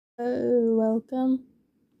Welcome.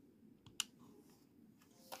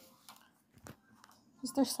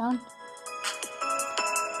 Is there sound?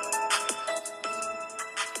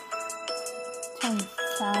 Turn the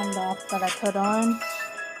sound off that I put on.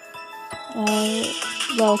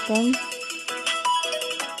 Welcome.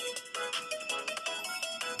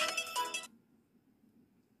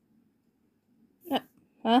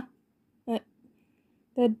 Huh?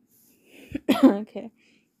 Okay.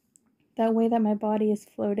 That way that my body is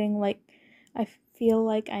floating, like I feel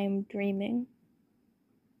like I am dreaming.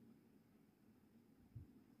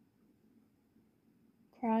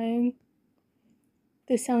 Crying.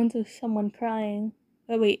 The sounds of someone crying.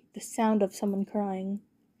 Oh wait, the sound of someone crying.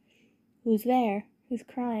 Who's there? Who's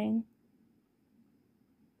crying?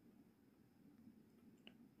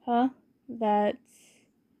 Huh? What?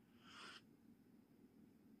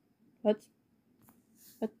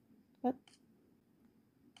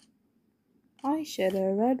 I should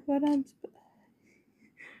have read what am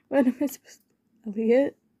I supposed to...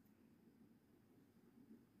 Elliot?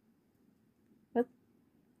 What?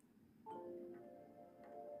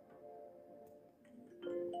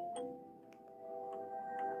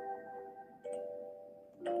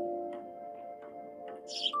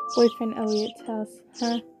 Boyfriend Elliot's house.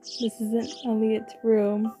 Huh? This isn't Elliot's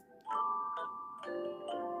room.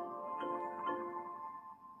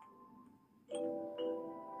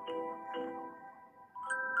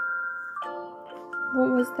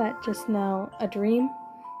 What was that just now? A dream?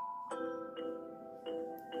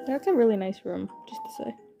 That's a really nice room, just to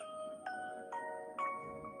say.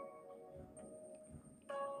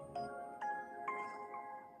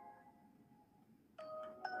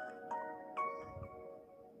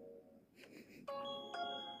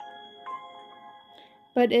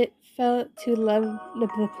 But it felt too lovely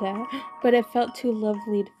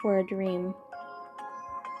for a dream.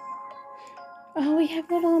 Oh, we have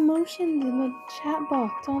little emotions in the chat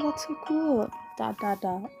box. Oh, that's so cool. ...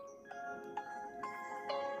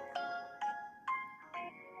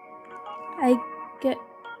 I get...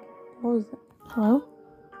 What was it? Hello?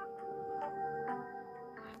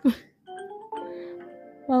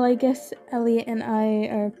 Well, I guess Elliot and I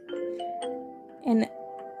are... And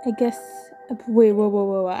I guess... Wait,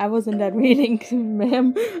 whoa. I wasn't done reading,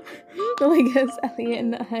 ma'am. Well, I guess Elliot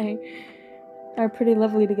and I are pretty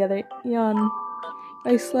lovely together. Yawn.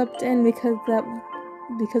 I slept in because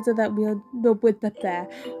of that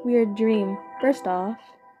weird dream. First off,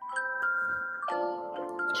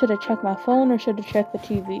 should I check my phone or should I check the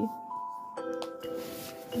TV?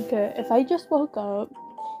 Okay, if I just woke up,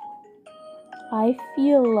 I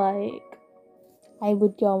feel like I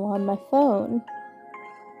would go on my phone,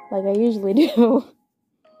 like I usually do.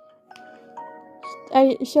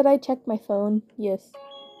 Should I check my phone? Yes.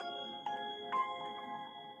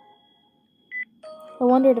 I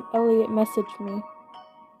wondered if Elliot messaged me.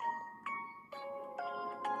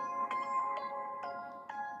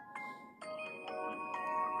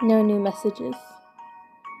 No new messages. ...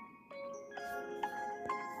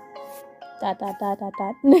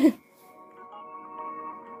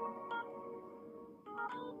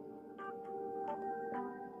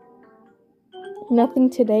 Nothing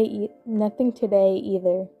today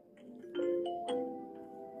either.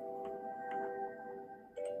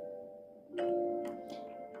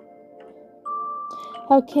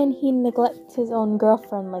 How can he neglect his own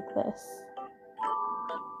girlfriend like this?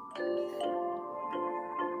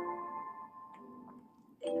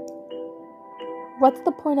 What's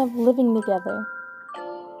the point of living together?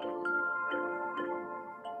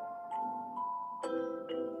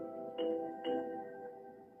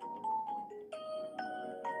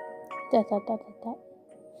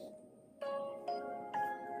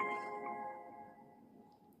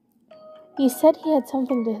 He said he had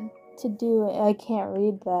something to do. I can't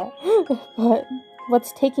read that. But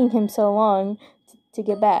what's taking him so long to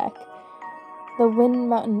get back? The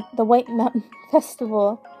White Mountain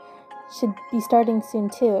Festival should be starting soon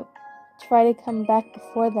too. Try to come back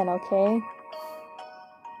before then, okay?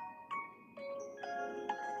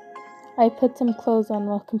 I put some clothes on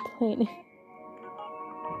while complaining.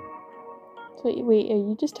 Wait, are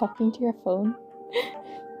you just talking to your phone?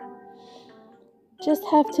 Just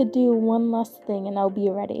have to do one last thing and I'll be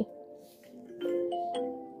ready.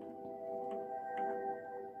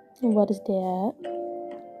 What is that?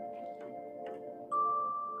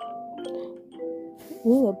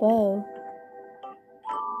 Ooh, a bow.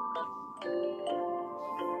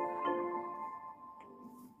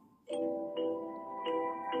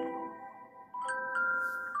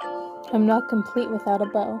 I'm not complete without a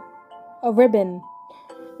bow. A ribbon.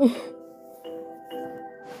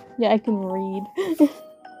 Yeah, I can read.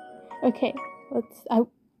 Okay,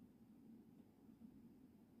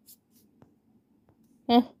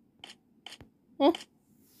 Huh?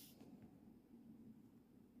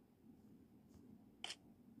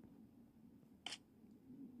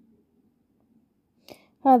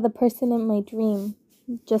 Huh? The person in my dream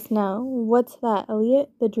just now. What's that,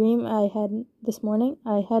 Elliot? The dream I had this morning?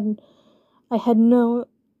 I had no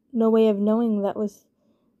way of knowing that was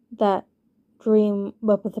that dream.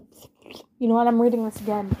 But you know what? I'm reading this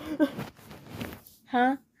again.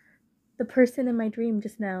 Huh? The person in my dream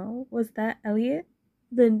just now, was that Elliot?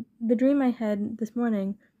 The dream I had this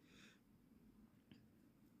morning.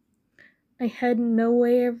 I had no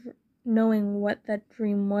way of knowing what that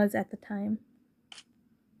dream was at the time.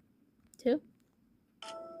 Too?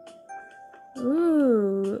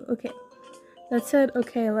 Ooh, okay. That said,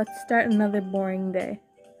 okay, let's start another boring day.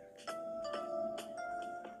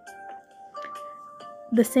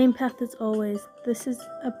 The same path as always. This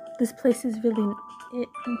place is really it.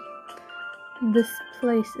 This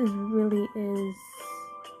place is.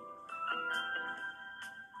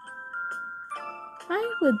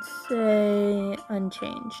 I would say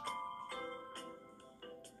unchanged.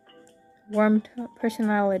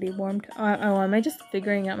 Personality. Am I just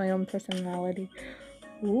figuring out my own personality?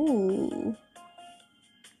 Ooh.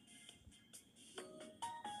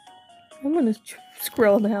 I'm gonna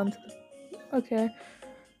scroll down to the. Okay.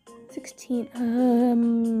 16.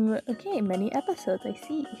 Okay, many episodes, I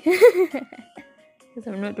see. Because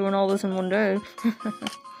I'm not doing all this in one day.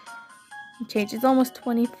 Change. It's almost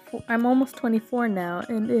 24. I'm almost 24 now,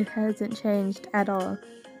 and it hasn't changed at all.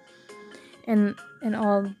 And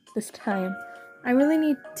all this time, I really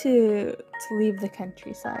need to leave the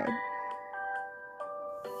countryside.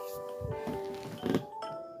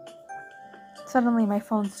 Suddenly, my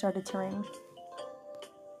phone started to ring.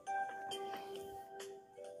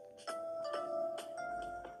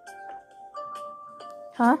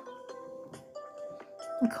 Huh?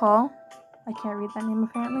 A call? I can't read that name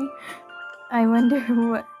apparently. I wonder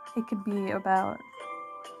what it could be about.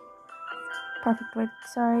 Perfect word.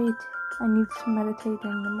 Sorry, I need to meditate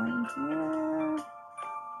in the morning.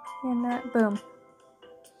 Yeah. And that. Boom.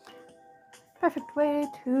 Perfect way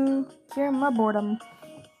to cure my boredom.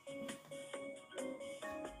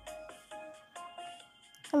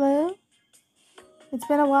 Hello? It's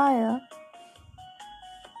been a while.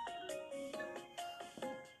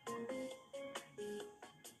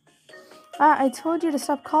 I told you to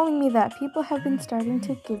stop calling me that. People have been starting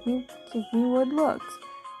to give me weird looks.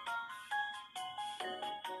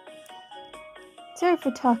 Sorry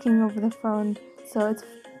for talking over the phone. So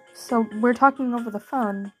we're talking over the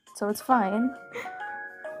phone, so it's fine.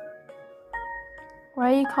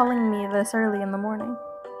 Why are you calling me this early in the morning?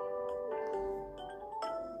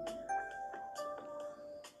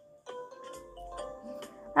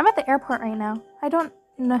 I'm at the airport right now. I don't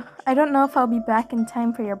know if I'll be back in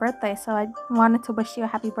time for your birthday, so I wanted to wish you a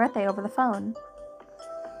happy birthday over the phone.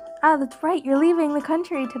 Ah, that's right. You're leaving the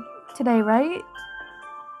country today, right?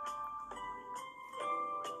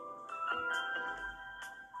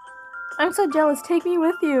 I'm so jealous. Take me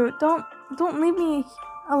with you. Don't leave me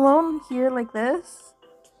alone here like this.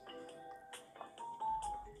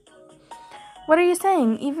 What are you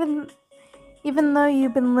saying? Even though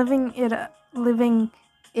you've been living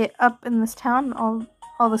it up in this town all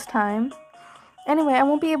this time. Anyway, I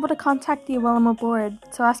won't be able to contact you while I'm aboard.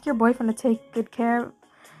 So ask your boyfriend to take good care of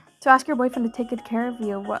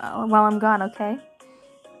you while I'm gone, okay?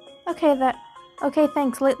 Okay,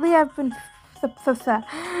 thanks. Lately I've been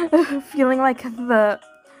feeling like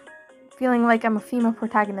I'm a female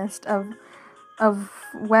protagonist of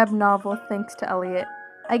web novel thanks to Elliot.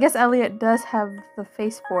 I guess Elliot does have the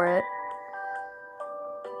face for it.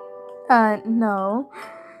 No.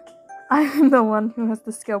 I'm the one who has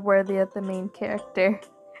the skill worthy of the main character.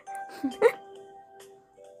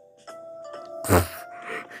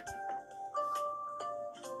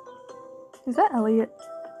 Is that Elliot?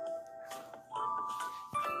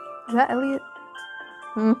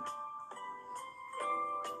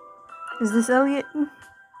 Is this Elliot?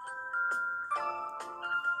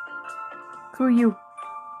 Who are you?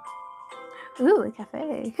 Ooh, a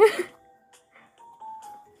cafe.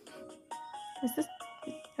 Is this...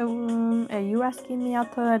 are you asking me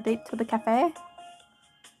out to a date to the cafe?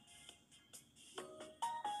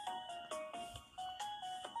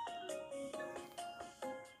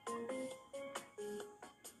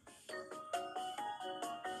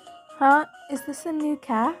 Huh? Is this a new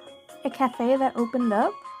a cafe that opened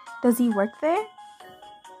up? Does he work there?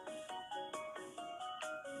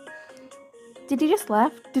 Did he just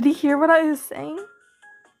left? Did he hear what I was saying?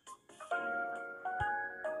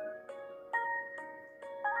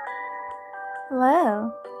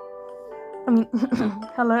 Hello? I mean,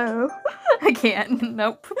 hello? I can't.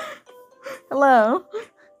 Nope. Hello?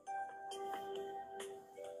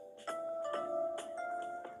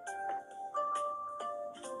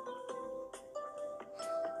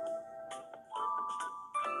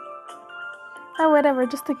 Oh, whatever.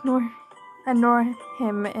 Just ignore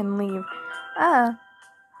him and leave. Hello.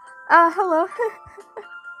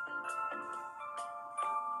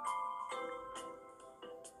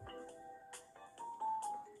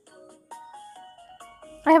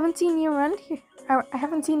 I haven't seen you around here. I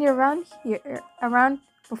haven't seen you around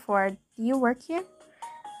before. Do you work here?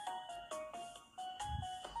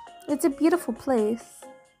 It's a beautiful place.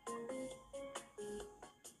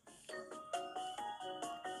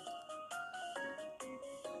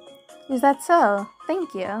 Is that so?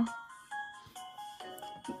 Thank you.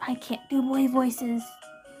 I can't do boy voices.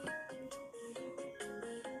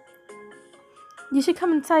 You should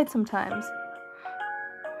come inside sometimes.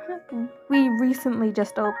 We recently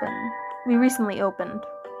opened.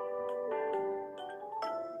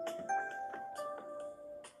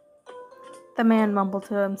 The man mumbled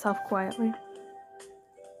to himself quietly.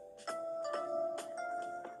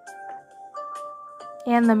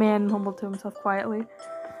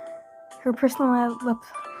 Her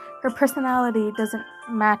personality doesn't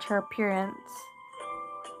match her appearance.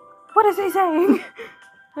 What is he saying?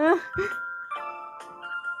 Huh?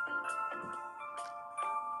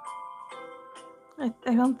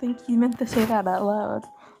 I don't think he meant to say that out loud.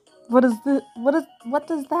 What does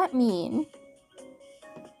that mean?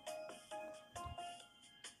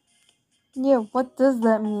 Yeah, what does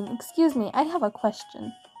that mean? Excuse me, I have a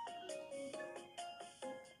question.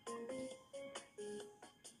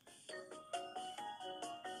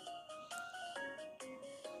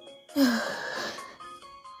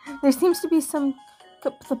 There seems to be some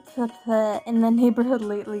in the neighborhood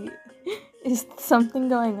lately. Is something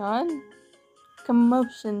going on?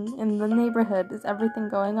 Commotion in the neighborhood. Is everything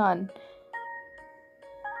going on?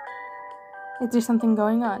 Is there something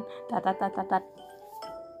going on? ...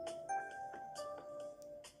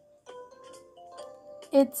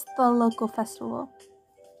 It's the local festival.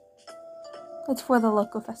 It's for the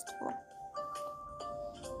local festival.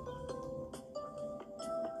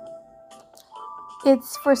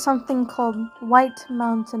 It's for something called White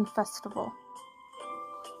Mountain Festival.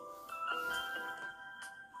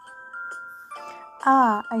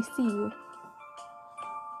 Ah, I see.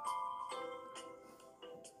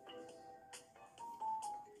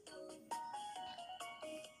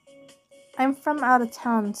 I'm from out of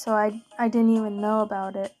town, so I didn't even know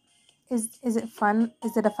about it. Is it fun?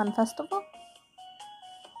 Is it a fun festival?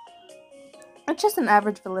 It's just an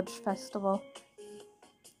average village festival.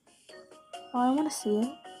 Oh, I want to see it.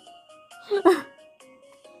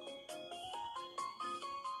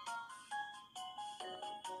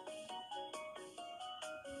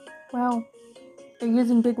 Wow, they're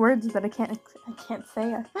using big words that I can't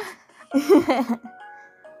say.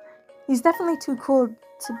 He's definitely too cool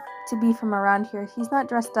to be from around here. He's not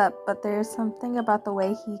dressed up, but there's something about the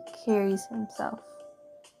way he carries himself. ...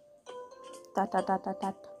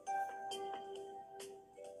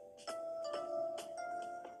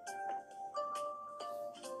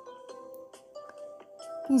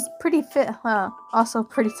 He's pretty fit, huh? Also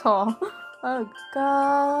pretty tall. Oh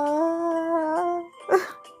god.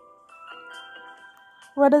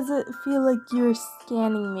 Why does it feel like you're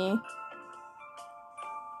scanning me?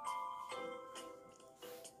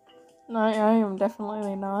 No, I am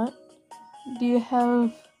definitely not. Do you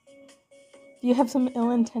have some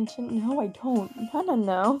ill intention? No, I don't. I don't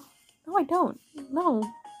know. No, I don't. No.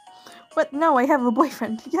 But no, I have a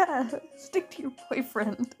boyfriend. Yeah, stick to your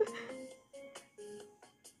boyfriend.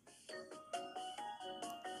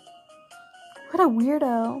 What a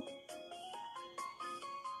weirdo.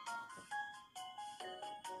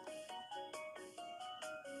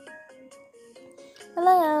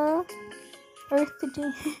 Hello. Earth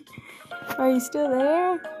today. Are you still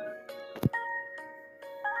there?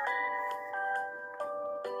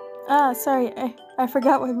 Sorry, I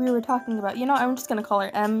forgot what we were talking about. You know, I'm just gonna call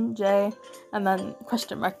her MJ and then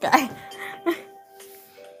question mark guy.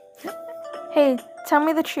 Hey, tell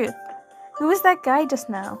me the truth. Who was that guy just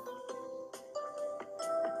now?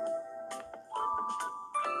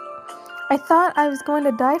 I thought I was going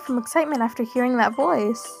to die from excitement after hearing that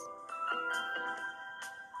voice.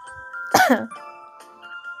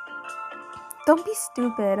 Don't be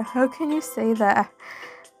stupid. How can you say that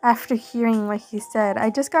after hearing what he said? I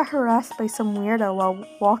just got harassed by some weirdo while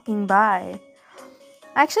walking by.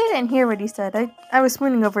 I actually didn't hear what he said. I was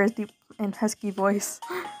swooning over his deep and husky voice.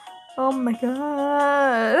 Oh my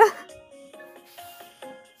god.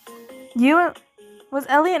 Was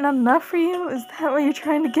Elliot not enough for you? Is that what you're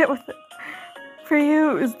trying to get with it? For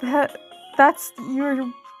you? Is that's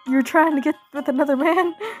you're trying to get with another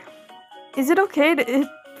man? Is it okay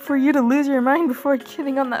for you to lose your mind before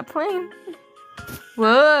getting on that plane?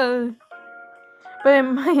 Whoa. But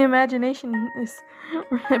my imagination is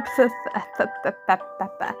because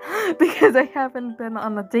I haven't been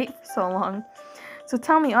on a date for so long. So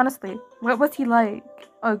tell me honestly, what was he like?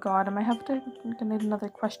 Oh god, am I gonna need another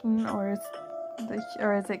question, or is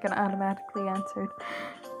it gonna automatically answered?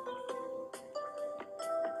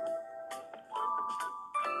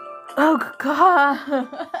 Oh god.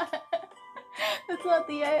 That's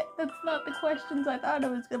not the questions I thought I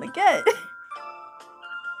was gonna get.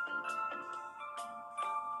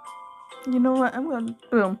 You know what? I'm gonna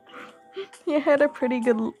boom. He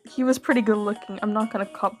was pretty good looking. I'm not gonna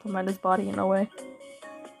compliment his body in a way.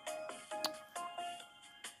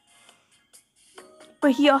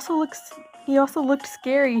 But he also looked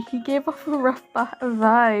scary. He gave off a rough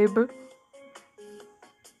vibe.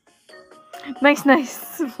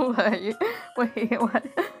 Nice. Wait, what?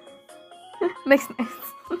 Nice.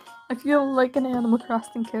 I feel like an Animal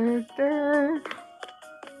Crossing character.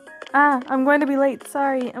 I'm going to be late.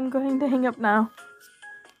 Sorry, I'm going to hang up now.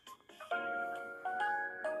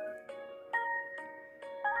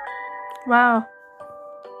 Wow.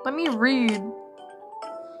 Let me read.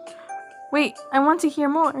 Wait, I want to hear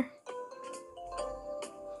more.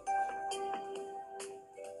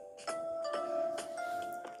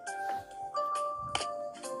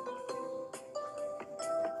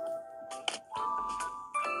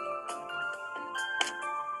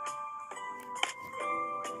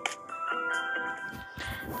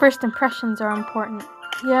 First impressions are important.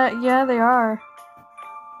 Yeah, they are.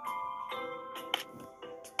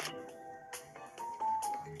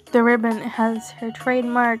 The ribbon has her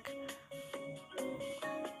trademark.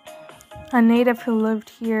 A native who lived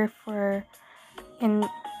here for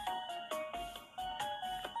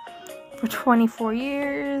 24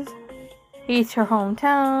 years. Hates her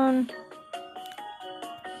hometown.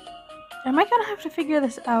 Am I gonna have to figure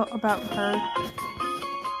this out about her?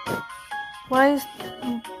 Why is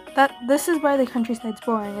that? This is why the countryside's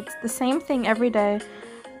boring. It's the same thing every day.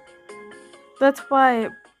 That's why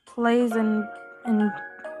it plays in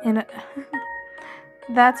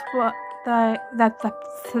that's what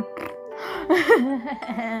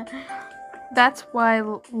that's why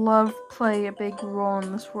love play a big role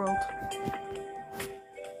in this world.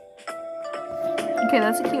 Okay,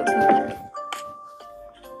 that's a cute picture.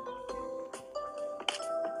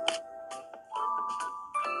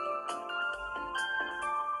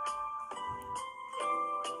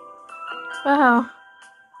 Wow.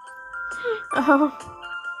 Oh.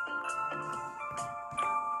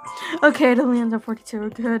 Okay, it only ends at 42.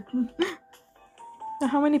 Good. So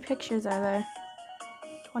how many pictures are there?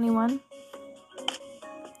 21?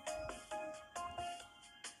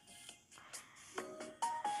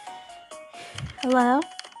 Hello?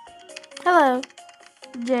 Hello.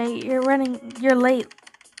 Jay, you're late.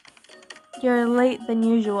 You're late than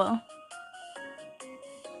usual.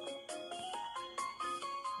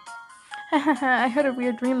 I had a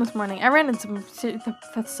weird dream this morning. I ran into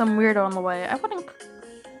some weirdo on the way. I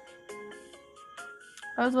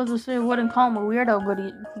was supposed to say I wouldn't call him a weirdo, but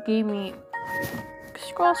he gave me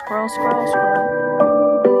scroll. This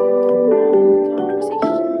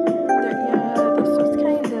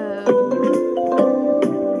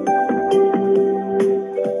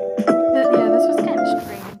was kind of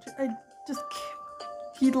strange.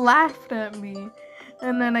 He laughed at me,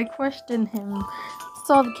 and then I questioned him.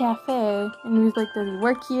 Saw the cafe, and he was like, "Does he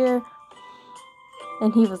work here?"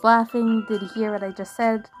 And he was laughing. Did he hear what I just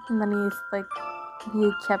said? And then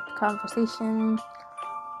he kept conversation.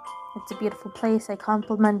 It's a beautiful place. I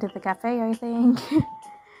complimented the cafe, I think. You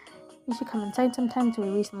should come inside sometimes. We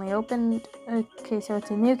recently opened. Okay, so it's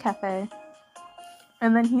a new cafe.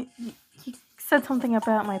 And then he said something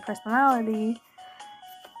about my personality.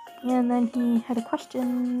 And then he had a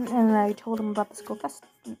question, and I told him about the school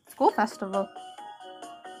festival.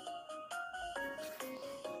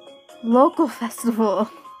 Local festival.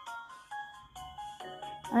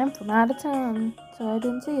 I'm from out of town, so I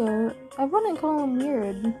didn't see it. I wouldn't call him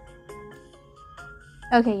weird.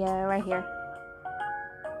 Okay, yeah, right here.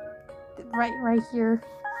 Right here.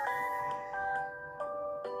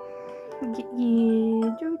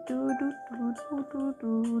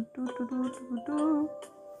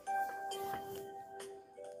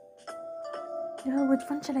 Yeah. Which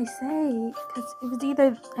one should I say? Because it was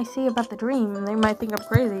either I say about the dream, and they might think I'm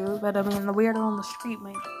crazy, but I mean, the weirdo on the street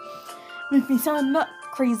might make me sound not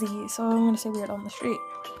crazy, so I'm gonna say weirdo on the street.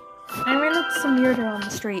 I ran into some weirdo on the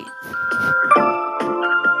street.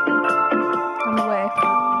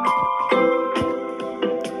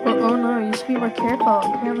 more careful.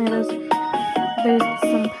 Apparently there's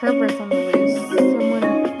some perverts on the loose. Someone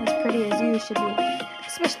as pretty as you should be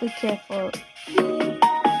especially careful.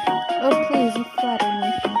 Oh please, you flatter me.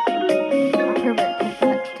 A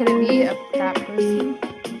pervert, could it be that person?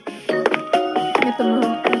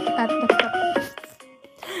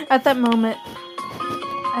 At that moment,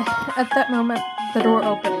 the door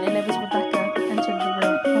opened and it was Rebecca entered the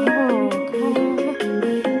room.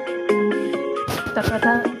 Oh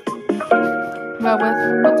god. Well,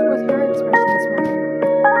 what's with her expression this morning?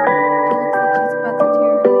 She looks like she's about to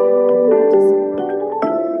tear into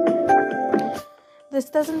someone. This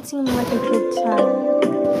doesn't seem like a good time.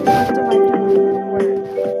 What do I do with my work?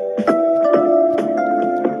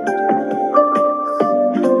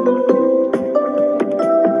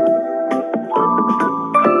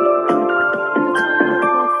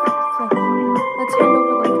 Let's hand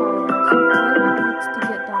over the files. Work needs to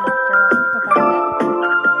get done after all. Rebecca?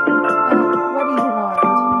 What do you want?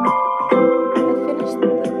 I finished the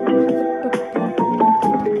book.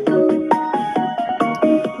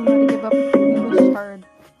 You know to give up English hard.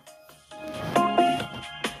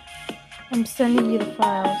 I'm sending you the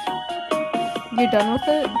files. You're done with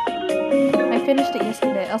it? I finished it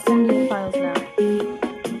yesterday. I'll send you the files now.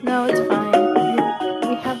 No, it's fine.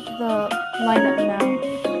 We have the lineup now.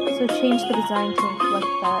 So change the design to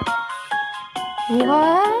reflect that.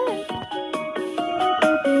 What?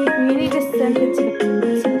 We need to send it to the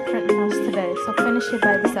print house today, so finish it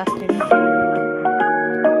by this afternoon.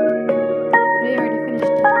 We already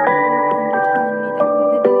finished it. And you're telling me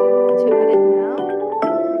to edit now?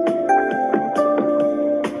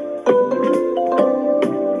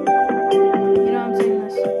 You know I'm saying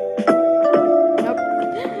this. Nope.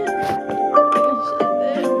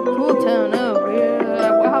 Cool tone. Oh,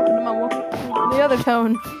 yeah. What happened to the other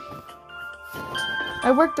tone?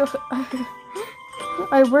 I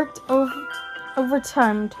worked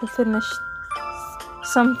overtime to finish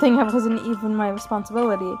something that wasn't even my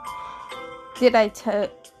responsibility. Did I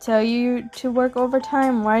tell you to work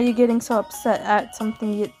overtime? Why are you getting so upset at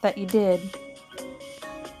something that you did?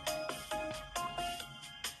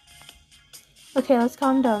 Okay, let's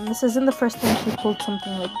calm down. This isn't the first time she pulled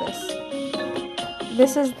something like this.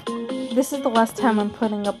 This is the last time I'm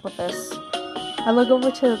putting up with this. I look over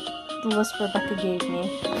to the list Rebecca gave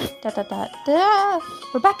me.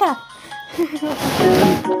 Rebecca!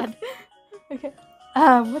 Okay.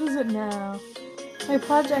 What is it now? My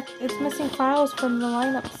project, it's missing files from the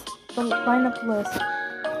lineup list.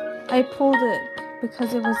 I pulled it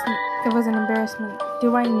because it was an embarrassment.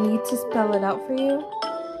 Do I need to spell it out for you?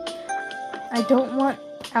 I don't want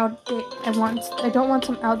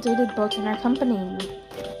some outdated book in our company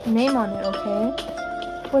name on it, okay?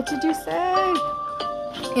 What did you say?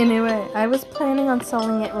 Anyway, I was planning on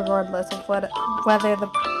selling it regardless of whether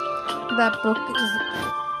that book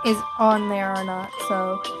is on there or not,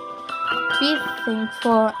 so be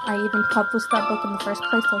thankful I even published that book in the first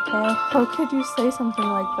place, okay? How could you say something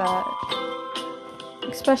like that?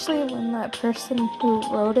 Especially when that person who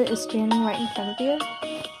wrote it is standing right in front of you?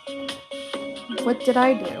 What did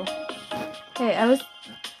I do? Hey,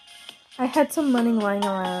 I had some money lying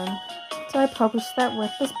around, so I published that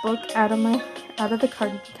worthless book out of the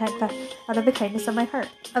kindness of my heart.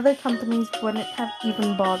 Other companies wouldn't have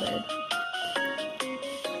even bothered.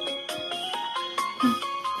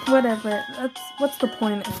 Whatever. What's the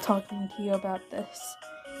point of talking to you about this?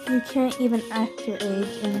 You can't even act your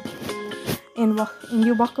age, and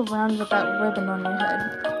you walk around with that ribbon on your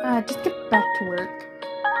head. Just get back to work.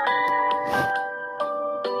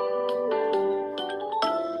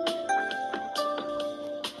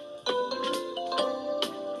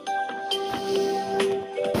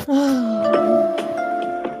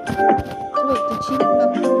 Wait, did she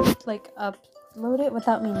upload it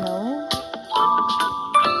without me knowing?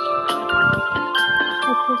 I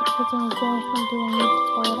pulled a person who's going from doing need to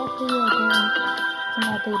spoil it up for you. I can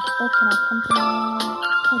add a book in our company.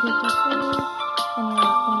 I did this for you. And I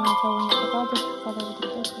was planning on telling you about this before they would do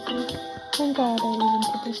this with you. Thank God I even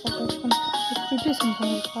published that book. If you do something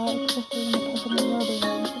like that, especially when the person who wrote it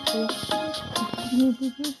writes it for you.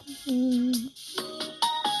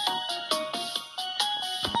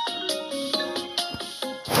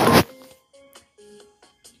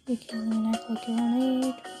 You can't even act like your own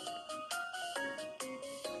age.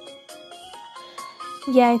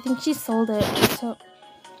 Yeah, I think she sold it, so...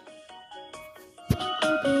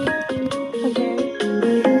 Okay.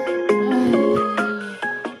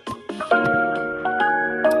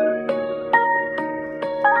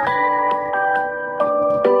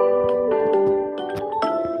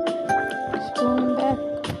 Scrolling back.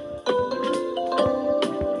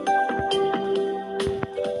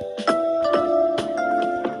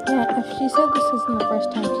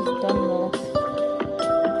 first time she's done this.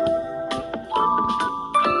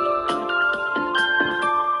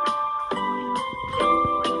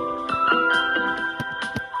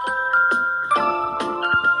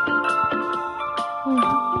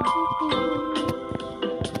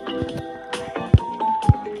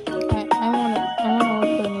 I wanna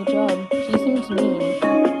look for a new job. She seems mean.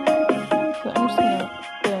 But I'm just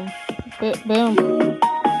gonna boom.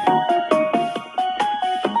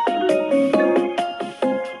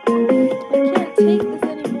 I can't take this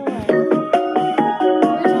anymore.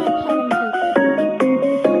 Where's my pen and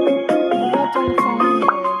paper? I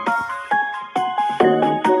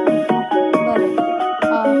wrote down the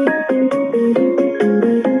following words.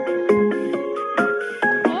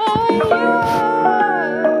 Letter.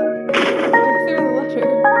 I threw the letter.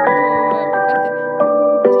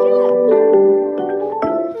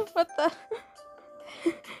 What the?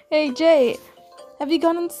 Hey Jay, have you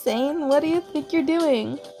gone insane? What do you think you're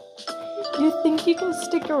doing? You think you can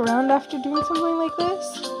stick around after doing something like this?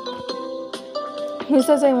 Who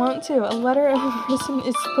says I want to? A letter of a person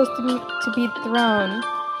is supposed to be thrown.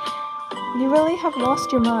 You really have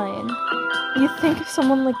lost your mind. You think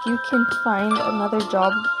someone like you can find another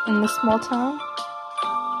job in this small town?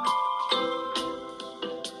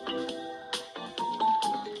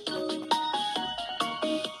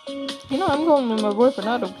 You know, I'm going with my boyfriend.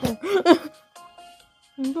 I don't care.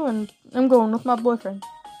 I'm going with my boyfriend.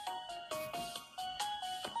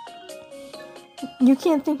 You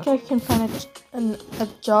can't think I can find a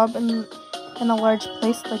job in a large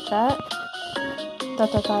place like that?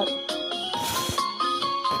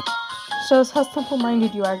 Shows how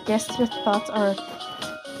simple-minded you are. Guess your thoughts are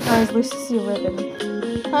as loose as your ribbon.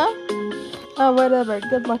 Huh? Oh, whatever.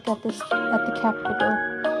 Good luck at the Capitol.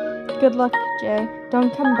 Good luck, Jay.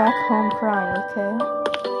 Don't come back home crying, okay?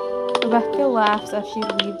 Rebecca laughs as she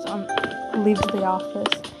leaves the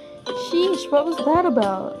office. Sheesh, what was that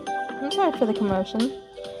about? I'm sorry for the commotion.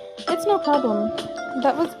 It's no problem.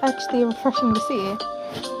 That was actually refreshing to see.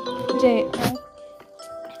 Jay,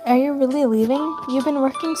 are you really leaving? You've been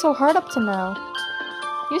working so hard up to now.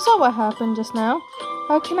 You saw what happened just now.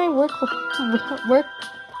 How can I work with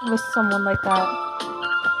someone like that?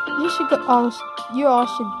 You all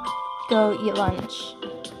should go eat lunch.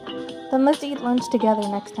 Then let's eat lunch together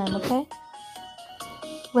next time, okay?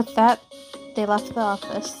 With that, they left the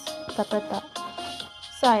office.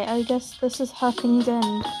 Sorry, I guess this is how things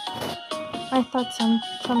end. I thought some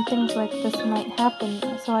things like this might happen,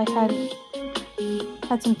 so I had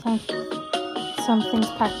some things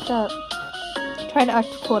packed up. Tried to act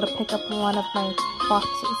cool to pick up one of my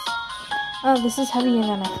boxes. Oh, this is heavier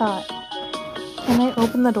than I thought. Can I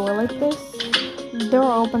open the door like this? The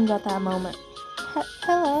door opens at that moment.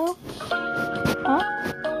 Hello? Huh?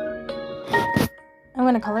 I'm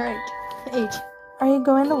gonna call her H. Are you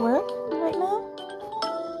going to work right now?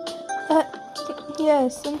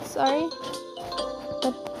 Yes, I'm sorry.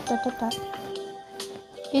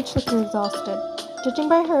 H looks exhausted. Judging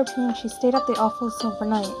by her opinion, she stayed at the office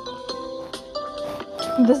overnight.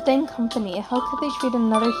 This dang company, how could they treat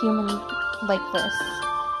another human like this?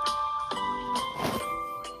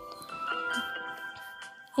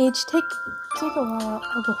 H, take a while.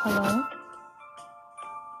 I'll go hello.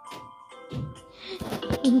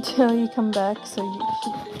 Until you come back, so you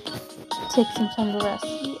should take some time to rest.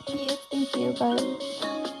 Yes, thank you, but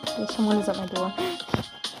someone is at my door.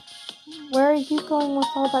 Where are you going with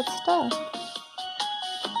all that stuff?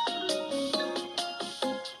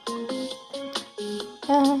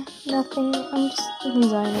 Nothing. I'm just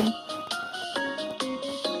resigning.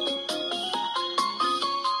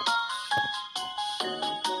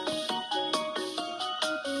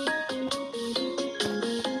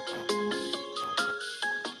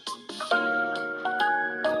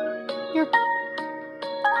 You're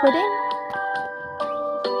quitting?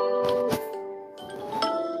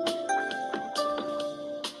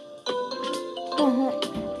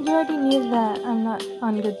 You already knew that I'm not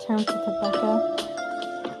on good terms with Rebecca.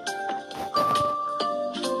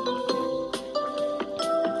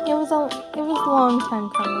 It was a long time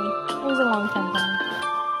coming. I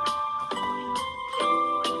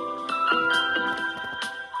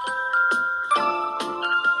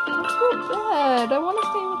feel bad. I want to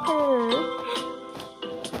stay with her.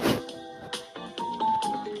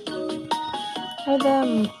 Or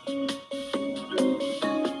them.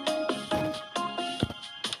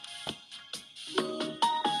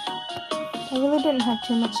 I really didn't have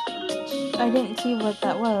too much. I didn't see what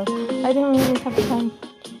that was. I didn't really have time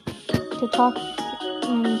to talk,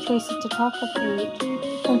 many choices to talk with H.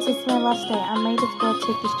 And since my last day, I might as well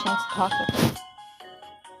take this chance to talk with her.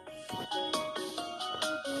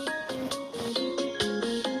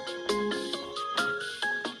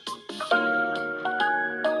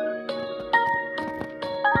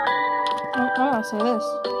 I'll say this.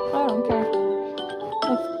 I don't care.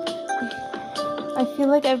 I feel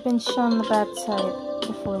like I've been shown the bad side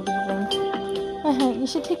before leaving. You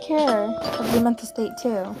should take care of your mental state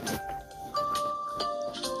too.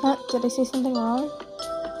 Huh? Did I say something wrong?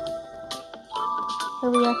 Her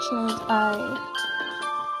reaction is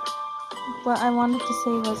What I wanted to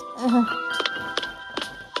say was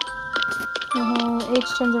H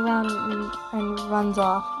turns around and runs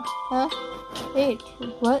off. Huh? H,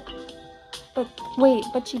 what? But wait,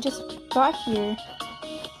 but she just got here.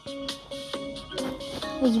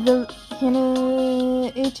 H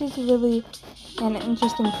is really an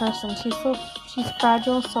interesting person. She's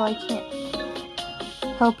fragile, so I can't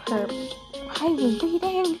help her. I was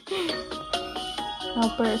reading.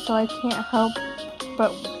 Help her, so I can't help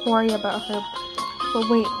but worry about her. But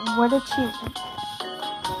wait, what did she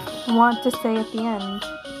want to say at the end?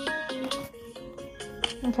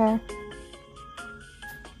 Okay.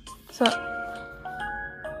 So,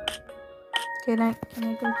 can I go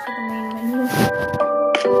to the main menu?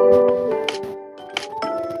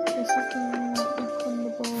 This is the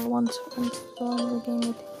unfundable once the game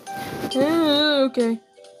with. Okay.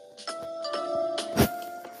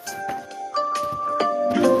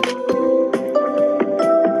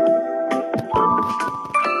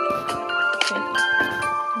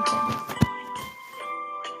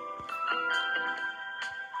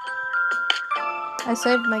 I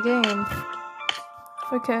saved my game.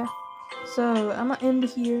 Okay. So, I'm gonna end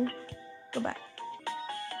here. Goodbye.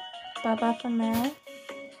 Bye-bye for now.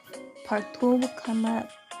 Part 2 will come up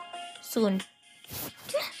soon.